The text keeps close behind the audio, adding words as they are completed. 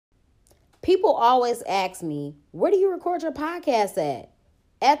People always ask me, where do you record your podcast at?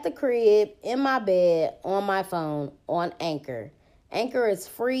 At the crib, in my bed, on my phone, on Anchor. Anchor is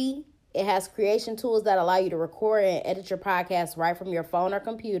free. It has creation tools that allow you to record and edit your podcast right from your phone or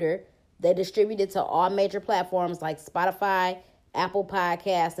computer. They distribute it to all major platforms like Spotify, Apple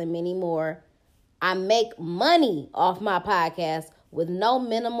Podcasts, and many more. I make money off my podcast with no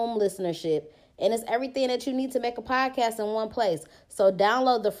minimum listenership. And it's everything that you need to make a podcast in one place. So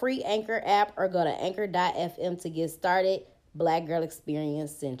download the free Anchor app or go to anchor.fm to get started. Black Girl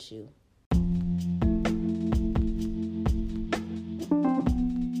Experience sent you.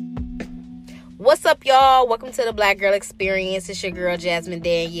 What's up, y'all? Welcome to the Black Girl Experience. It's your girl, Jasmine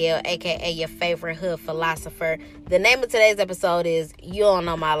Danielle, a.k.a. your favorite hood philosopher. The name of today's episode is You Don't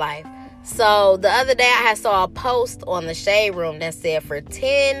Know My Life. So the other day I saw a post on the Shade Room that said for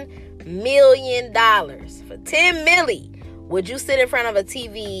 $10 million, for $10 million, would you sit in front of a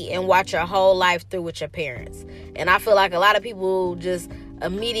TV and watch your whole life through with your parents? And I feel like a lot of people just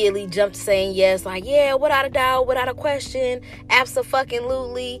immediately jumped saying yes, like, yeah, without a doubt, without a question,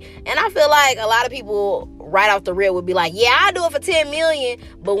 abso-fucking-lutely. And I feel like a lot of people right off the rip would be like, yeah, I'll do it for $10 million.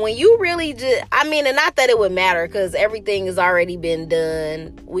 But when you really just, and not that it would matter, because everything has already been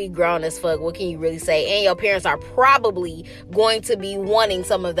done. We grown as fuck. What can you really say? And your parents are probably going to be wanting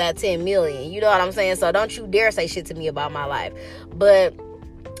some of that $10 million. You know what I'm saying? So don't you dare say shit to me about my life. But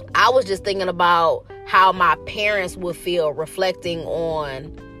I was just thinking about how my parents would feel reflecting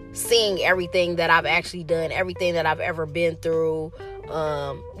on seeing everything that I've actually done, everything that I've ever been through. You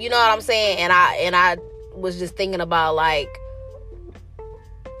know what I'm saying? And I was just thinking about like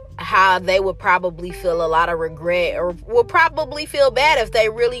how they would probably feel a lot of regret, or would probably feel bad if they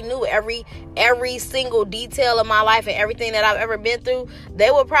really knew every single detail of my life and everything that I've ever been through.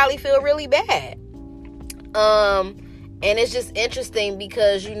 They would probably feel really bad. And it's just interesting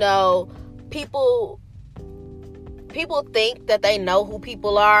because, you know, people think that they know who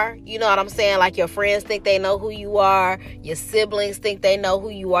people are. You know what I'm saying? Like your friends think they know who you are. Your siblings think they know who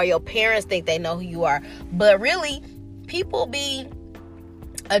you are. Your parents think they know who you are. But really, people be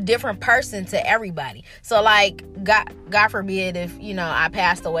a different person to everybody. So like, God forbid if, you know, I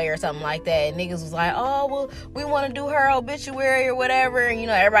passed away or something like that, and niggas was like, oh, well, we want to do her obituary or whatever. And, you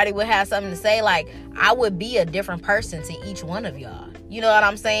know, everybody would have something to say. Like, I would be a different person to each one of y'all. You know what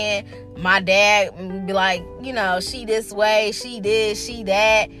I'm saying? My dad would be like, you know, she this way, she this, she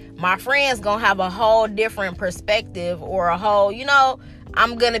that. My friends gonna have a whole different perspective, or a whole, you know,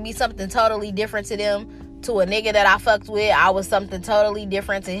 I'm gonna be something totally different to them. To a nigga that I fucked with, I was something totally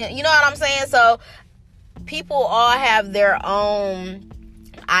different to him. You know what I'm saying? So people all have their own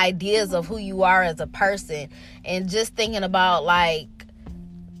ideas of who you are as a person. And just thinking about like,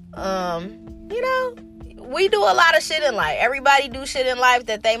 you know, we do a lot of shit in life. Everybody do shit in life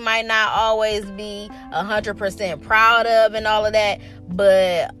that they might not always be 100% proud of and all of that.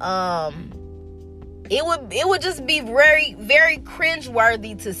 But it would just be very, very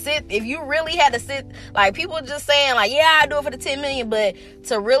cringeworthy to sit, if you really had to sit, like people just saying like, yeah, I do it for the 10 million, but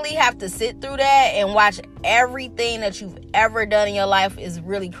to really have to sit through that and watch everything that you've ever done in your life is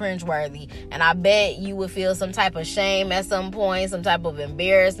really cringeworthy. And I bet you would feel some type of shame at some point, some type of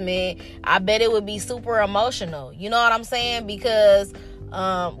embarrassment. I bet it would be super emotional. You know what I'm saying? Because,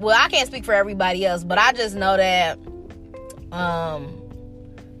 well, I can't speak for everybody else, but I just know that,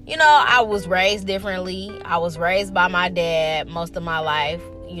 you know, I was raised differently. I was raised by my dad most of my life.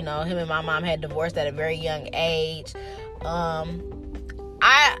 You know, him and my mom had divorced at a very young age. I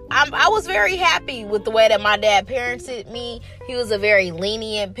was very happy with the way that my dad parented me. He was a very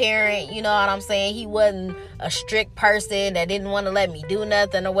lenient parent. You know what I'm saying? He wasn't a strict person that didn't want to let me do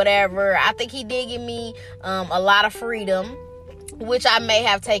nothing or whatever. I think he did give me a lot of freedom, which I may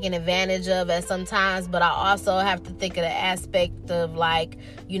have taken advantage of at some times, but I also have to think of the aspect of like,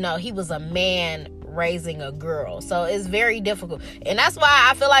 you know, he was a man raising a girl. So it's very difficult. And that's why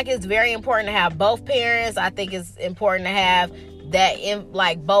I feel like it's very important to have both parents. I think it's important to have that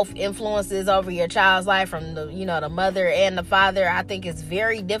like both influences over your child's life, from the, you know, the mother and the father. I think it's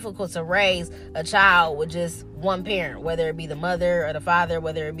very difficult to raise a child with just one parent, whether it be the mother or the father,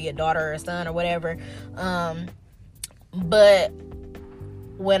 whether it be a daughter or a son or whatever. But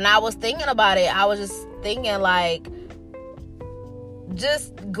when I was thinking about it, I was just thinking like,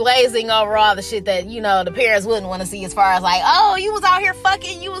 just glazing over all the shit that, you know, the parents wouldn't want to see, as far as like, oh, you was out here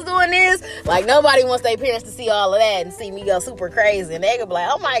fucking, you was doing this. Like, nobody wants their parents to see all of that and see me go super crazy. And they could be like,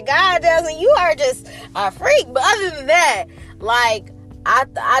 oh my God, Jasmine, you are just a freak. But other than that, like,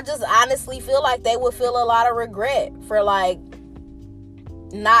 I just honestly feel like they would feel a lot of regret for like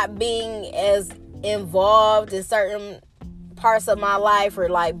not being as involved in certain parts of my life, or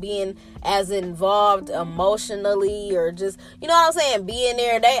like being as involved emotionally, or just, you know what I'm saying, being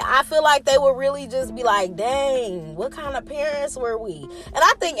there, I feel like they would really just be like, dang, what kind of parents were we? And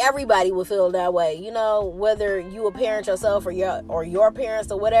I think everybody would feel that way, you know, whether you a parent yourself or your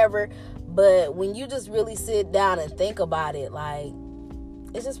parents or whatever. But when you just really sit down and think about it, like,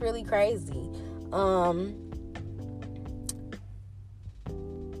 it's just really crazy.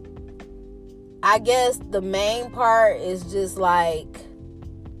 I guess the main part is just like,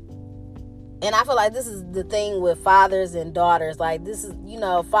 and I feel like this is the thing with fathers and daughters. Like, this is, you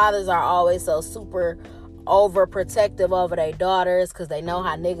know, fathers are always so super overprotective over their daughters because they know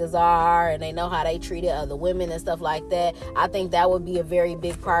how niggas are and they know how they treated other women and stuff like that. I think that would be a very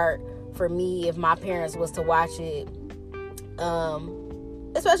big part for me if my parents was to watch it.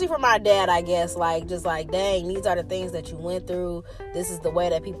 Especially for my dad, I guess, like, just like, dang, these are the things that you went through. This is the way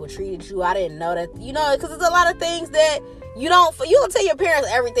that people treated you. I didn't know that, you know, because there's a lot of things that you don't tell your parents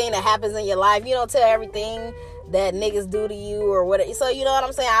everything that happens in your life. You don't tell everything that niggas do to you or whatever. So, you know what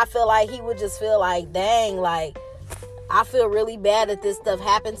I'm saying? I feel like he would just feel like, dang, like, I feel really bad that this stuff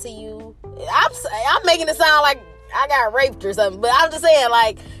happened to you. I'm making it sound like I got raped or something, but I'm just saying,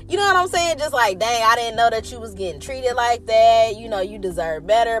 like, you know what I'm saying? Just like, dang, I didn't know that you was getting treated like that. You know, you deserve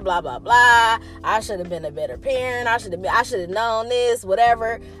better, blah, blah, blah. I should have been a better parent. I should have known this,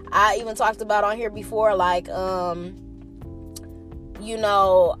 whatever. I even talked about on here before, like, you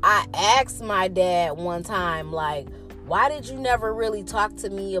know, I asked my dad one time, like, why did you never really talk to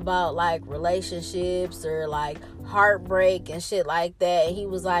me about, like, relationships or, like, heartbreak and shit like that? And he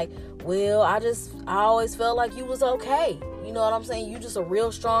was like, well, I always felt like you was okay. You know what I'm saying? You just a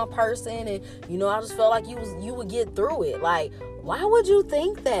real strong person, and, you know, I just felt like you would get through it. Like, why would you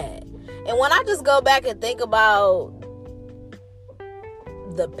think that? And when I just go back and think about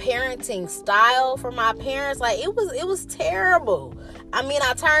the parenting style for my parents, like, it was terrible. I mean,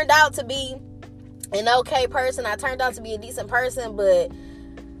 I turned out to be an okay person. I turned out to be a decent person, but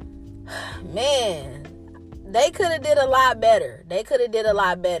man, they could have did a lot better.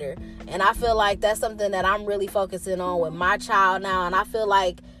 And I feel like that's something that I'm really focusing on with my child now. And I feel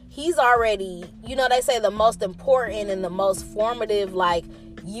like he's already, you know, they say the most important and the most formative, like,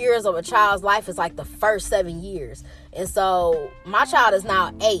 years of a child's life is like the first 7 years. And so my child is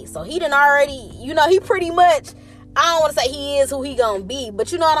now 8. So he done already, you know, he pretty much, I don't want to say he is who he gonna be,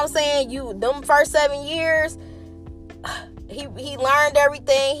 but you know what I'm saying? Them first 7 years, he learned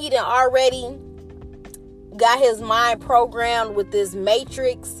everything. He done already got his mind programmed with this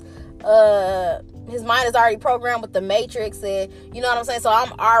matrix. His mind is already programmed with the matrix, and you know what I'm saying? So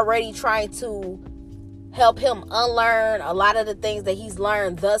I'm already trying to help him unlearn a lot of the things that he's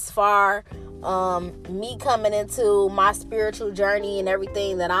learned thus far. Me coming into my spiritual journey and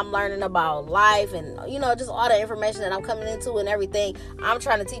everything that I'm learning about life, and, you know, just all the information that I'm coming into and everything, I'm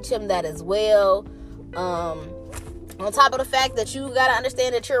trying to teach him that as well. On top of the fact that you got to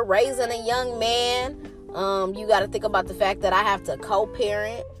understand that you're raising a young man, you got to think about the fact that I have to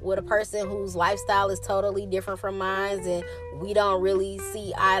co-parent with a person whose lifestyle is totally different from mine, and we don't really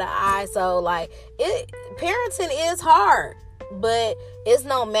see eye to eye. So, like, parenting is hard, but it's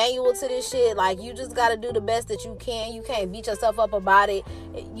no manual to this shit. Like, you just got to do the best that you can. You can't beat yourself up about it.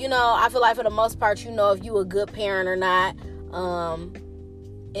 You know, I feel like for the most part, you know if you a good parent or not.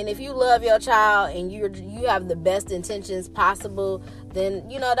 And if you love your child and you have the best intentions possible, then,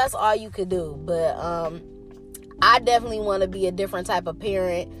 you know, that's all you could do. But I definitely want to be a different type of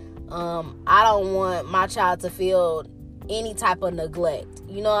parent. I don't want my child to feel any type of neglect.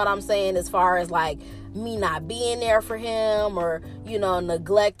 You know what I'm saying? As far as, like, me not being there for him, or, you know,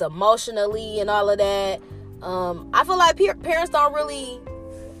 neglect emotionally and all of that. I feel like parents don't really...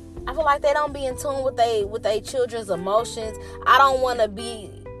 I feel like they don't be in tune with they children's emotions. I don't want to be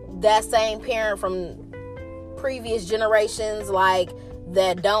that same parent from previous generations, like,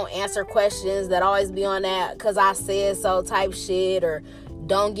 that don't answer questions, that always be on that because I said so type shit, or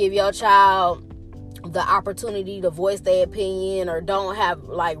don't give your child the opportunity to voice their opinion, or don't have,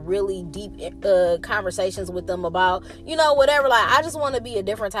 like, really deep conversations with them about, you know, whatever. Like, I just want to be a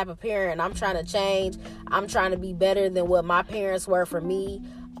different type of parent. I'm trying to change. I'm trying to be better than what my parents were for me.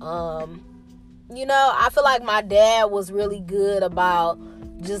 You know, I feel like my dad was really good about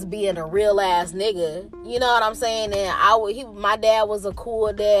just being a real ass nigga. You know what I'm saying? And my dad was a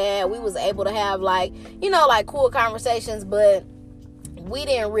cool dad. We was able to have, like, you know, like, cool conversations, but we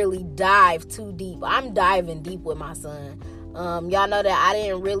didn't really dive too deep. I'm diving deep with my son. Y'all know that I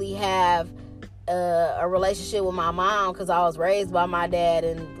didn't really have a relationship with my mom because I was raised by my dad,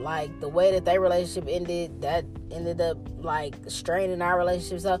 and like the way that their relationship ended, that ended up like straining our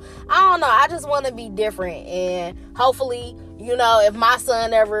relationship. So I don't know, I just want to be different, and hopefully, you know, if my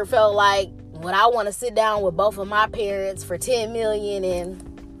son ever felt like, when I want to sit down with both of my parents for 10 million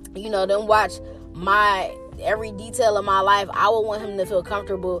and, you know, then watch my every detail of my life, I would want him to feel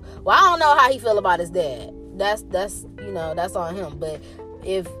comfortable. Well, I don't know how he feel about his dad. That's you know, that's on him. But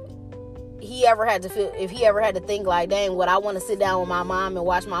if he ever had to think like, dang, would I want to sit down with my mom and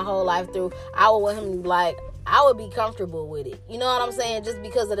watch my whole life through, I would want him to be like, I would be comfortable with it. You know what I'm saying? Just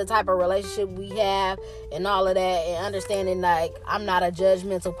because of the type of relationship we have and all of that, and understanding like I'm not a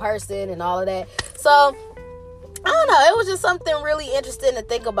judgmental person and all of that. So I don't know, it was just something really interesting to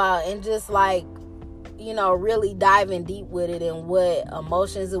think about, and just like, you know, really diving deep with it, and what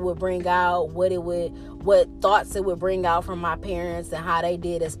emotions it would bring out, what thoughts it would bring out from my parents and how they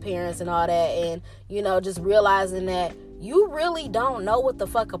did as parents and all that. And, you know, just realizing that you really don't know what the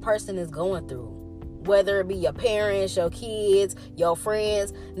fuck a person is going through. Whether it be your parents, your kids, your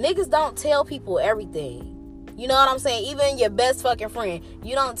friends. Niggas don't tell people everything. You know what I'm saying? Even your best fucking friend.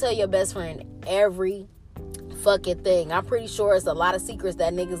 You don't tell your best friend every fucking thing. I'm pretty sure it's a lot of secrets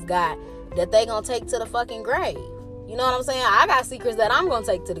that niggas got that they gonna take to the fucking grave. You know what I'm saying? I got secrets that I'm gonna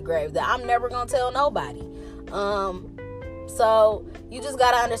take to the grave that I'm never gonna tell nobody. So you just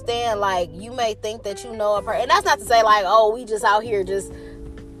gotta understand, like, you may think that you know a person, and that's not to say like, oh, we just out here just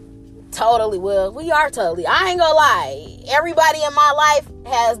totally, well, we are totally, I ain't gonna lie, everybody in my life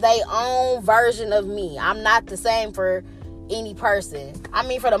has their own version of me. I'm not the same for any person. I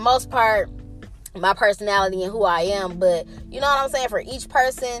mean, for the most part, my personality and who I am, but you know what I'm saying, for each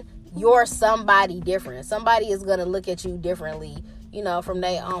person, you're somebody different. Somebody is gonna look at you differently, you know, from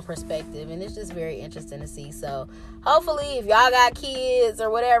their own perspective, and it's just very interesting to see. So hopefully, if y'all got kids or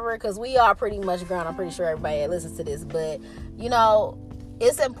whatever, because we are pretty much grown, I'm pretty sure everybody that listens to this, but you know,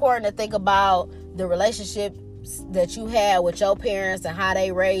 it's important to think about the relationships that you had with your parents and how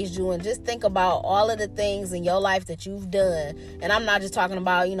they raised you, and just think about all of the things in your life that you've done. And I'm not just talking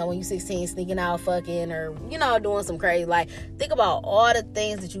about, you know, when you're 16 sneaking out fucking, or, you know, doing some crazy, like, think about all the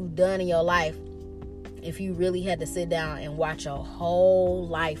things that you've done in your life if you really had to sit down and watch your whole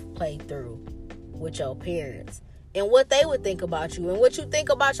life play through with your parents, and what they would think about you and what you think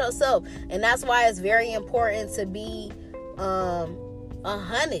about yourself. And that's why it's very important to be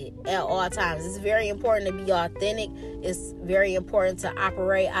 100 at all times. It's very important to be authentic. It's very important to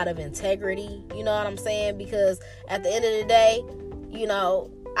operate out of integrity. You know what I'm saying? Because at the end of the day, you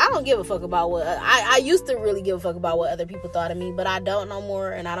know, I don't give a fuck about what I used to really give a fuck about what other people thought of me, but I don't no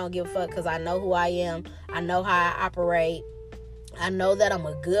more, and I don't give a fuck because I know who I am. I know how I operate. I know that I'm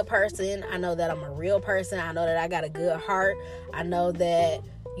a good person. I know that I'm a real person. I know that I got a good heart. I know that,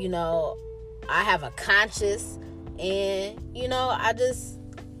 you know, I have a conscience. And, you know, I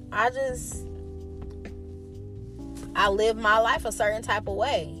live my life a certain type of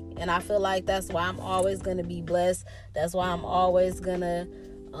way. And I feel like that's why I'm always going to be blessed. That's why I'm always going to,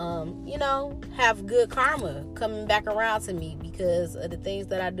 you know, have good karma coming back around to me, because of the things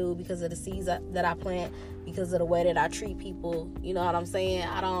that I do, because of the seeds that I plant, because of the way that I treat people. You know what I'm saying?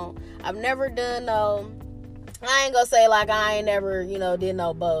 I've never done I ain't gonna say like I ain't never, you know, did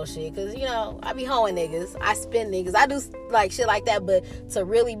no bullshit, because, you know, I be hoeing niggas, I spin niggas, I do like shit like that. But to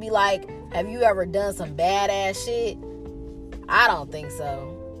really be like, have you ever done some badass shit? I don't think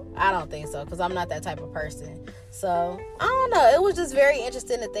so, because I'm not that type of person. So I don't know, it was just very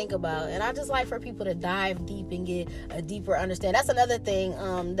interesting to think about, and I just like for people to dive deep and get a deeper understanding. That's another thing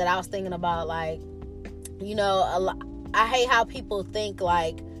that I was thinking about, like, you know, I hate how people think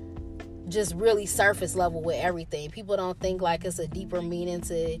like just really surface level with everything. People don't think like it's a deeper meaning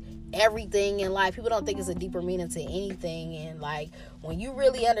to everything in life. People don't think it's a deeper meaning to anything. And like, when you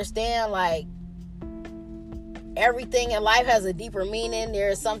really understand like everything in life has a deeper meaning,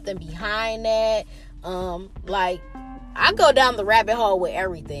 there's something behind that. Like, I go down the rabbit hole with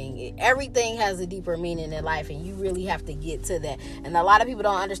everything. Everything has a deeper meaning in life, and you really have to get to that. And a lot of people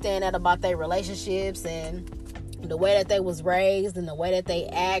don't understand that about their relationships and the way that they was raised, and the way that they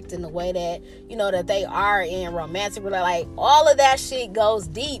act, and the way that, you know, that they are in romantic, like, all of that shit goes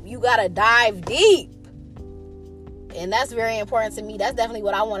deep. You gotta dive deep, and that's very important to me. That's definitely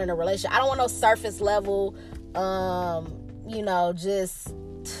what I want in a relationship. I don't want no surface level, you know, just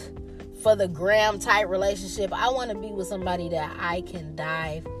for the gram type relationship. I want to be with somebody that I can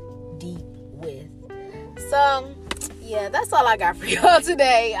dive deep with. So yeah, that's all I got for y'all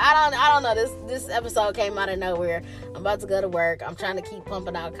today. I don't know. This episode came out of nowhere. I'm about to go to work. I'm trying to keep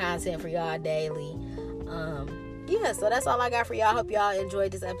pumping out content for y'all daily. yeah, so that's all I got for y'all. Hope y'all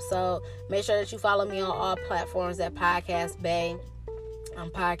enjoyed this episode. Make sure that you follow me on all platforms at Podcast Bay. I'm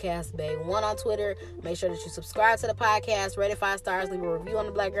Podcast Bay 1 on Twitter. Make sure that you subscribe to the podcast, rate it 5 stars, leave a review on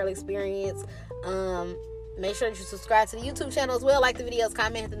the Black Girl Experience. Make sure that you subscribe to the YouTube channel as well. Like the videos,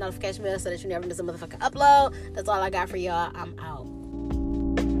 comment, hit the notification bell so that you never miss a motherfucking upload. That's all I got for y'all. I'm out.